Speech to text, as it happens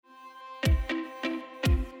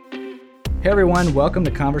Hey everyone, welcome to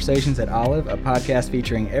Conversations at Olive, a podcast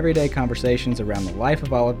featuring everyday conversations around the life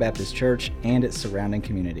of Olive Baptist Church and its surrounding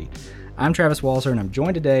community. I'm Travis Walser, and I'm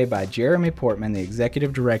joined today by Jeremy Portman, the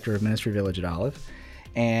Executive Director of Ministry Village at Olive,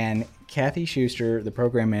 and Kathy Schuster, the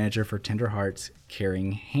Program Manager for Tender Hearts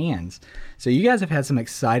Caring Hands. So you guys have had some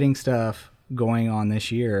exciting stuff going on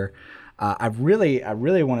this year. I really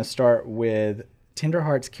want to start with Tender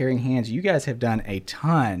Hearts Caring Hands. You guys have done a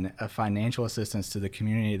ton of financial assistance to the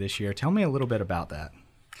community this year. Tell me a little bit about that.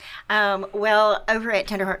 Well, over at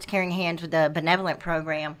Tender Hearts Caring Hands with the Benevolent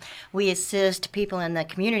Program, we assist people in the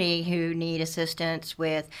community who need assistance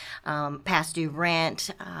with past due rent,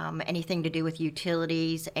 anything to do with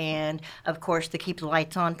utilities, and, of course, the Keep the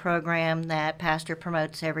Lights On program that Pastor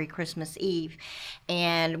promotes every Christmas Eve.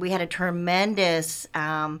 And we had a tremendous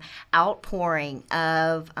outpouring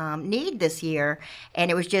of need this year, and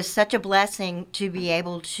it was just such a blessing to be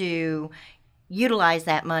able to utilize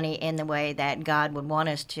that money in the way that God would want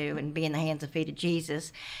us to and be in the hands and feet of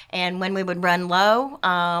Jesus. And when we would run low,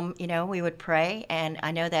 we would pray. And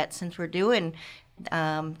I know that since we're doing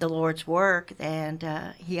the Lord's work, and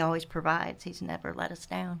He always provides. He's never let us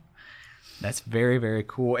down. That's very, very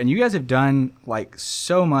cool. And you guys have done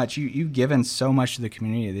so much. You've given so much to the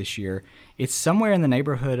community this year. It's somewhere in the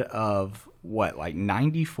neighborhood of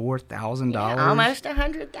 $94,000? Yeah, almost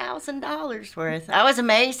 $100,000 worth. I was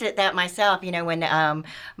amazed at that myself. When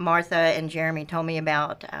Martha and Jeremy told me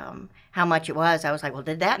about how much it was, I was like, well,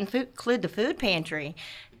 did that include the food pantry?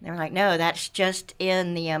 They were like, no, that's just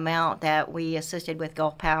in the amount that we assisted with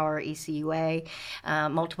Gulf Power, ECUA,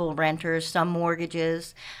 multiple renters, some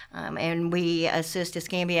mortgages, and we assist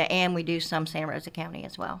Escambia, and we do some Santa Rosa County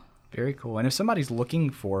as well. Very cool. And if somebody's looking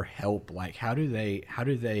for help, how do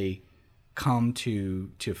they come to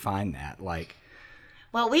find that?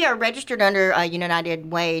 Well, we are registered under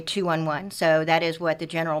United Way 211, so that is what the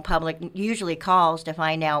general public usually calls to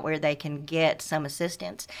find out where they can get some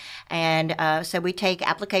assistance. And so we take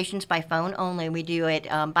applications by phone only. We do it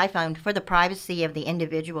by phone for the privacy of the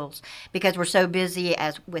individuals, because we're so busy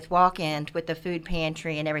with walk-ins, with the food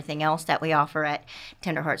pantry and everything else that we offer at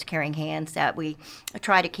Tender Hearts Caring Hands, that we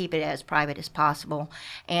try to keep it as private as possible.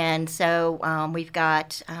 And so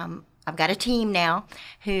I've got a team now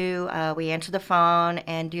who we answer the phone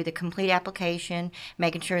and do the complete application,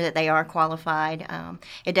 making sure that they are qualified.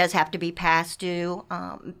 It does have to be past due,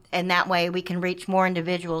 and that way we can reach more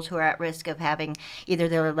individuals who are at risk of having either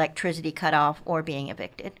their electricity cut off or being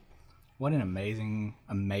evicted. What an amazing,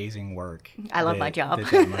 amazing work. I love my job.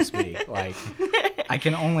 That must be. I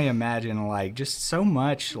can only imagine, just so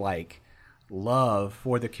much, love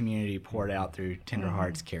for the community poured out through Tender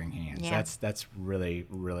Hearts Caring Hands. Yeah. That's really,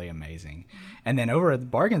 really amazing. And then over at the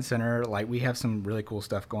Bargain Center, we have some really cool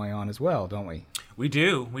stuff going on as well, don't we? We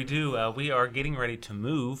do. We are getting ready to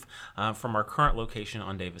move from our current location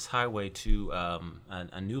on Davis Highway to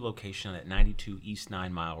a new location at 92 East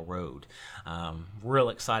 9 Mile Road. Real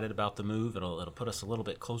excited about the move. It'll put us a little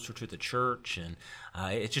bit closer to the church, and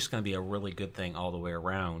it's just going to be a really good thing all the way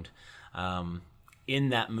around. In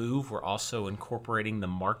that move, we're also incorporating the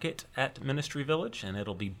market at Ministry Village, and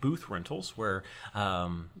it'll be booth rentals where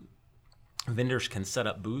vendors can set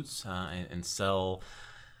up booths and sell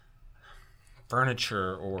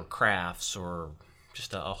furniture or crafts or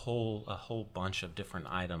just a whole bunch of different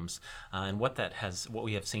items. And what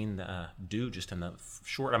we have seen do just in the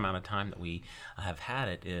short amount of time that we have had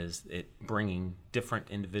it is it bringing different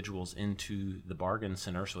individuals into the Bargain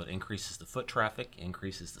Center, so it increases the foot traffic,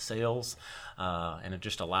 increases the sales, and it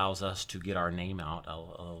just allows us to get our name out a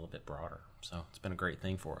little bit broader. So it's been a great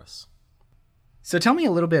thing for us. So tell me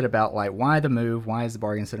a little bit about why the move. Why is the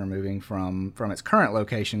Bargain Center moving from its current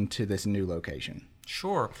location to this new location?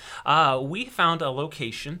 Sure. We found a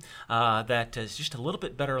location that is just a little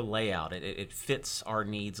bit better layout. It fits our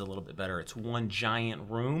needs a little bit better. It's one giant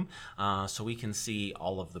room, so we can see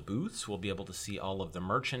all of the booths. We'll be able to see all of the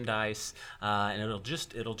merchandise, and it'll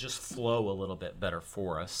just flow a little bit better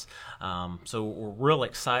for us. So we're real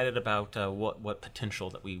excited about what potential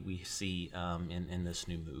that we see in this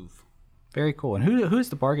new move. Very cool. And who is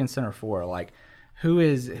the Bargain Center for? Who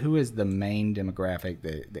is the main demographic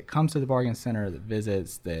that comes to the Bargain Center, that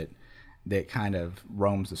visits, that kind of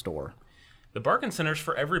roams the store? The Bargain Center's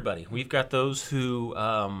for everybody. We've got those who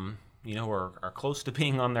are close to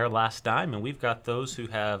being on their last dime, and we've got those who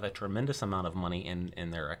have a tremendous amount of money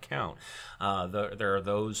in their account. There are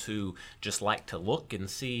those who just like to look and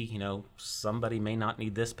see, somebody may not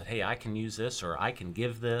need this, but hey, I can use this, or I can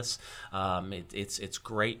give this. It's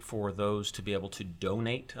great for those to be able to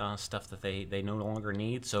donate stuff that they no longer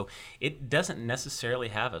need. So it doesn't necessarily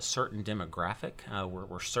have a certain demographic.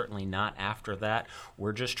 We're certainly not after that.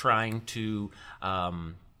 We're just trying to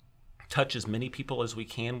touch as many people as we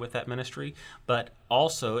can with that ministry, but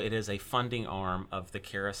also it is a funding arm of the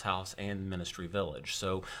Charis House and Ministry Village.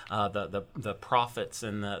 So the profits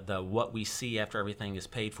and the what we see after everything is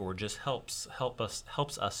paid for just helps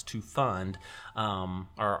us to fund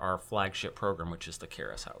our flagship program, which is the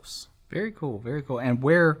Charis House. Very cool, very cool. And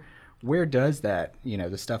where does that,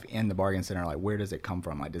 the stuff in the Bargain Center, like where does it come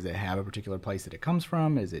from? Like, does it have a particular place that it comes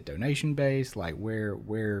from? Is it donation based? Like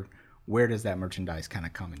where does that merchandise kind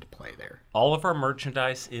of come into play there? All of our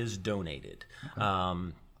merchandise is donated.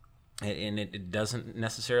 Okay. And it doesn't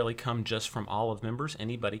necessarily come just from Olive members.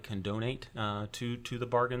 Anybody can donate to the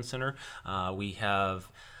Bargain Center. We have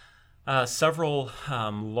several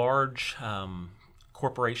large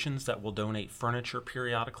corporations that will donate furniture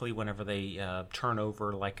periodically whenever they turn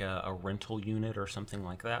over like a rental unit or something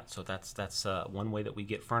like that. So that's one way that we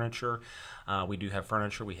get furniture. We do have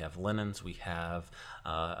furniture. We have linens. We have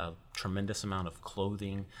a tremendous amount of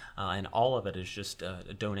clothing, and all of it is just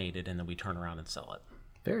donated, and then we turn around and sell it.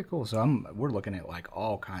 Very cool. So we're looking at like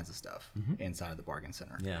all kinds of stuff inside the Bargain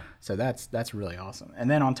Center. Yeah. So that's really awesome. And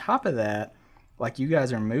then on top of that, like you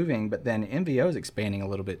guys are moving, but then MVO is expanding a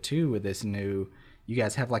little bit too with this new. You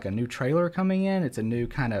guys have like a new trailer coming in. It's a new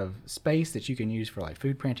kind of space that you can use for like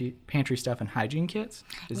food pantry stuff and hygiene kits.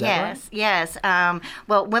 Is that right? Yes.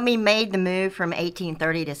 Well, when we made the move from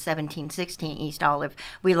 1830 to 1716 East Olive,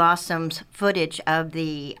 we lost some footage of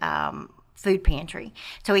the food pantry.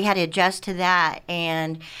 So we had to adjust to that.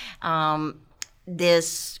 And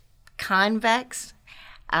this convex,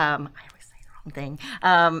 I always say the wrong thing.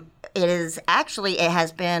 It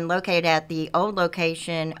has been located at the old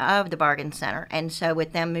location of the Bargain Center. And so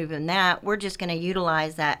with them moving that, we're just going to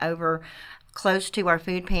utilize that over close to our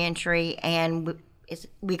food pantry. And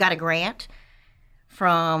we got a grant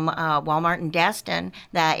from Walmart in Destin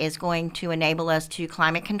that is going to enable us to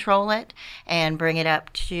climate control it and bring it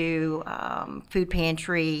up to food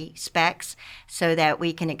pantry specs so that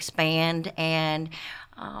we can expand and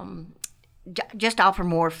just offer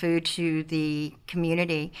more food to the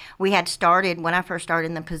community. We had started, when I first started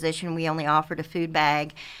in the position, we only offered a food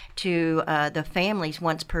bag to the families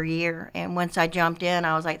once per year. And once I jumped in,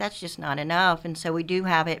 I was like, that's just not enough. And so we do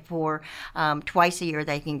have it for twice a year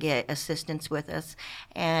they can get assistance with us.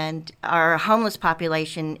 And our homeless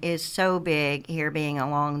population is so big here, being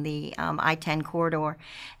along the I-10 corridor,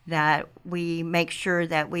 that we make sure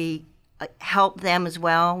that we help them as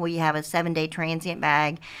well. We have a 7-day transient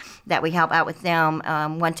bag that we help out with them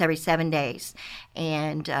once every 7 days.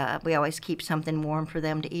 And we always keep something warm for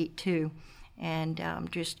them to eat too. And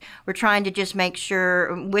we're trying to just make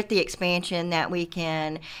sure with the expansion that we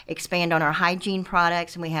can expand on our hygiene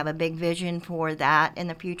products, and we have a big vision for that in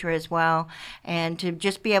the future as well. And to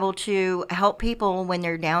just be able to help people when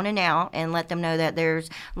they're down and out and let them know that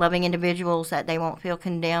there's loving individuals, that they won't feel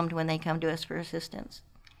condemned when they come to us for assistance.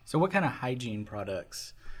 So what kind of hygiene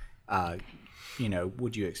products,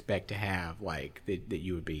 would you expect to have, like, that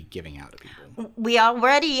you would be giving out to people? We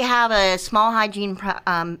already have a small hygiene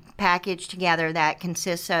package together that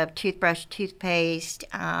consists of toothbrush, toothpaste,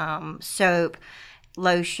 soap,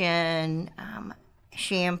 lotion,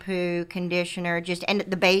 shampoo, conditioner, and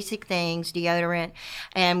the basic things, deodorant.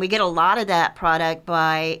 And we get a lot of that product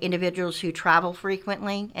by individuals who travel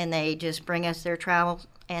frequently, and they just bring us their travel,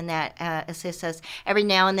 and that assists us. Every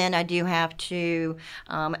now and then I do have to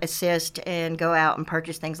assist and go out and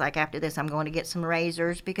purchase things. Like after this, I'm going to get some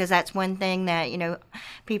razors, because that's one thing that,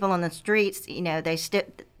 people on the streets,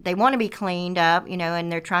 they want to be cleaned up, and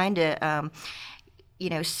they're trying to,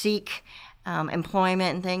 seek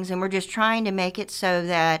employment and things, and we're just trying to make it so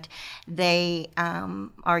that they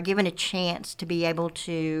are given a chance to be able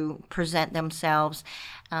to present themselves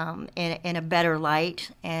in a better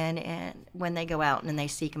light and when they go out and they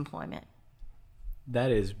seek employment. That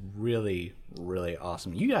is really, really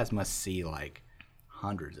awesome. You guys must see like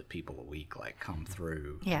hundreds of people a week like come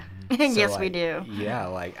through. Yeah. So, Yes, like, we do. Yeah,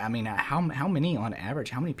 like how many on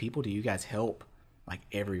average, how many people do you guys help like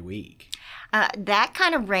every week? That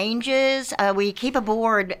kind of ranges. We keep a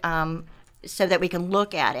board so that we can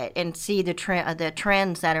look at it and see the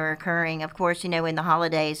trends that are occurring. Of course, in the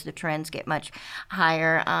holidays, the trends get much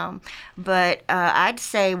higher. But I'd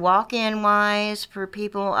say walk-in wise for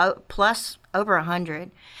people, plus over 100.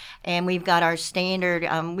 And we've got our standard,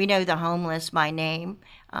 we know the homeless by name,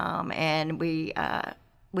 and we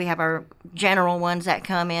have our general ones that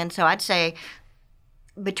come in. So I'd say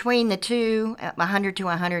between the two, 100 to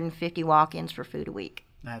 150 walk-ins for food a week.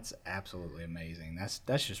 That's absolutely amazing.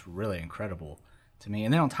 That's just really incredible to me.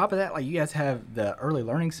 And then on top of that, like, you guys have the Early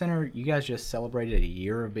Learning Center. You guys just celebrated a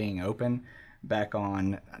year of being open back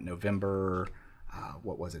on November,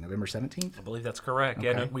 November 17th? I believe that's correct. Okay.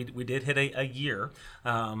 Yeah, no, we did hit a year.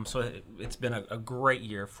 So it's been a great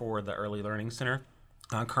year for the Early Learning Center.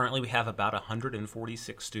 Currently, we have about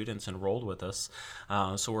 146 students enrolled with us,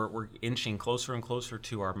 so we're inching closer and closer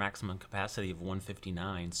to our maximum capacity of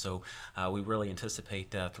 159. So we really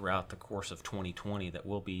anticipate throughout the course of 2020 that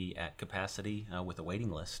we'll be at capacity with a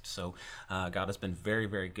waiting list. So God has been very,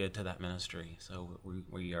 very good to that ministry. So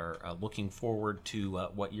we are looking forward to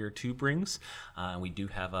what year 2 brings. And we do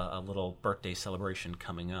have a little birthday celebration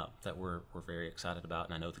coming up that we're very excited about,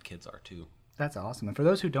 and I know the kids are too. That's awesome. And for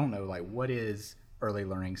those who don't know, like, what is Early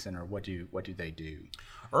Learning Center? What do they do?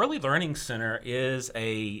 Early Learning Center is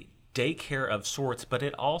a daycare of sorts, but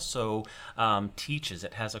it also teaches.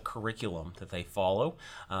 It has a curriculum that they follow.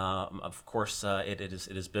 Of course, it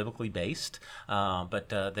is biblically based, but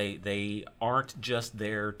they aren't just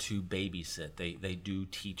there to babysit. They do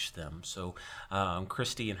teach them. So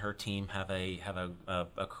Christy and her team have a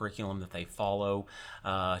curriculum that they follow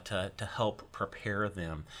to help prepare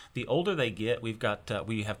them. The older they get,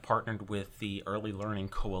 we have partnered with the Early Learning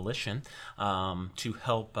Coalition to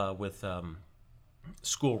help with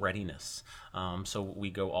school readiness. So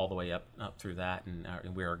we go all the way up through that, and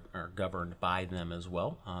we are governed by them as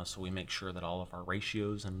well. So we make sure that all of our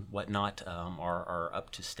ratios and whatnot are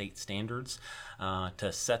up to state standards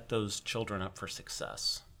to set those children up for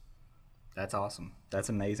success. That's awesome. That's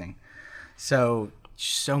amazing. So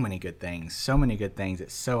many good things.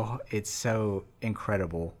 It's so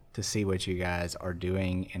incredible to see what you guys are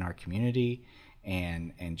doing in our community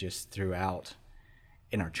and just throughout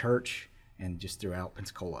in our church and just throughout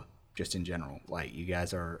Pensacola, just in general. Like, you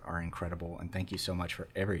guys are incredible, and thank you so much for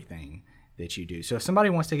everything that you do. So if somebody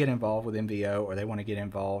wants to get involved with MVO, or they want to get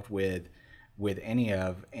involved with any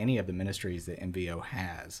of the ministries that MVO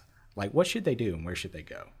has, like, what should they do and where should they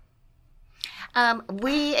go?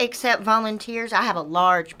 We accept volunteers. I have a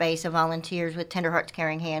large base of volunteers with Tender Hearts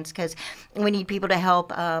Caring Hands, because we need people to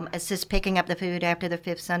help assist picking up the food after the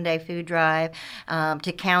 5th Sunday food drive,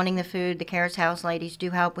 to counting the food. The Cares House ladies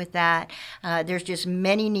do help with that. There's just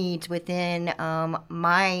many needs within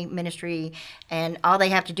my ministry, and all they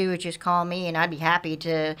have to do is just call me, and I'd be happy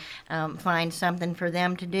to find something for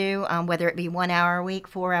them to do, whether it be 1 hour a week,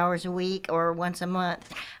 4 hours a week, or once a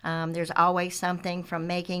month. There's always something, from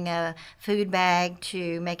making a food bag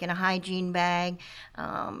to making a hygiene bag,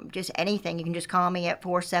 just anything. You can just call me at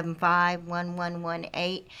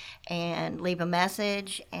 475-1118 and leave a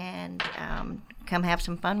message, and come have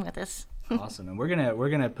some fun with us. Awesome. And we're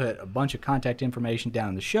gonna put a bunch of contact information down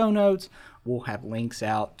in the show notes. We'll have links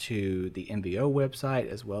out to the MVO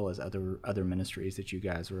website, as well as other ministries that you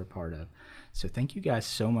guys are a part of. So thank you guys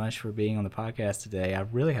so much for being on the podcast today. I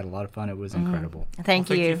really had a lot of fun. It was incredible. Thank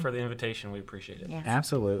you. Thank you for the invitation. We appreciate it. Yes.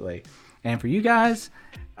 Absolutely. And for you guys,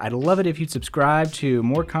 I'd love it if you'd subscribe to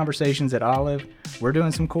more Conversations at Olive. We're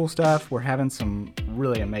doing some cool stuff. We're having some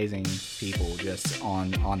really amazing people just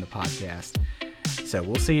on the podcast. So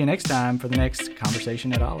we'll see you next time for the next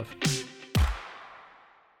Conversation at Olive.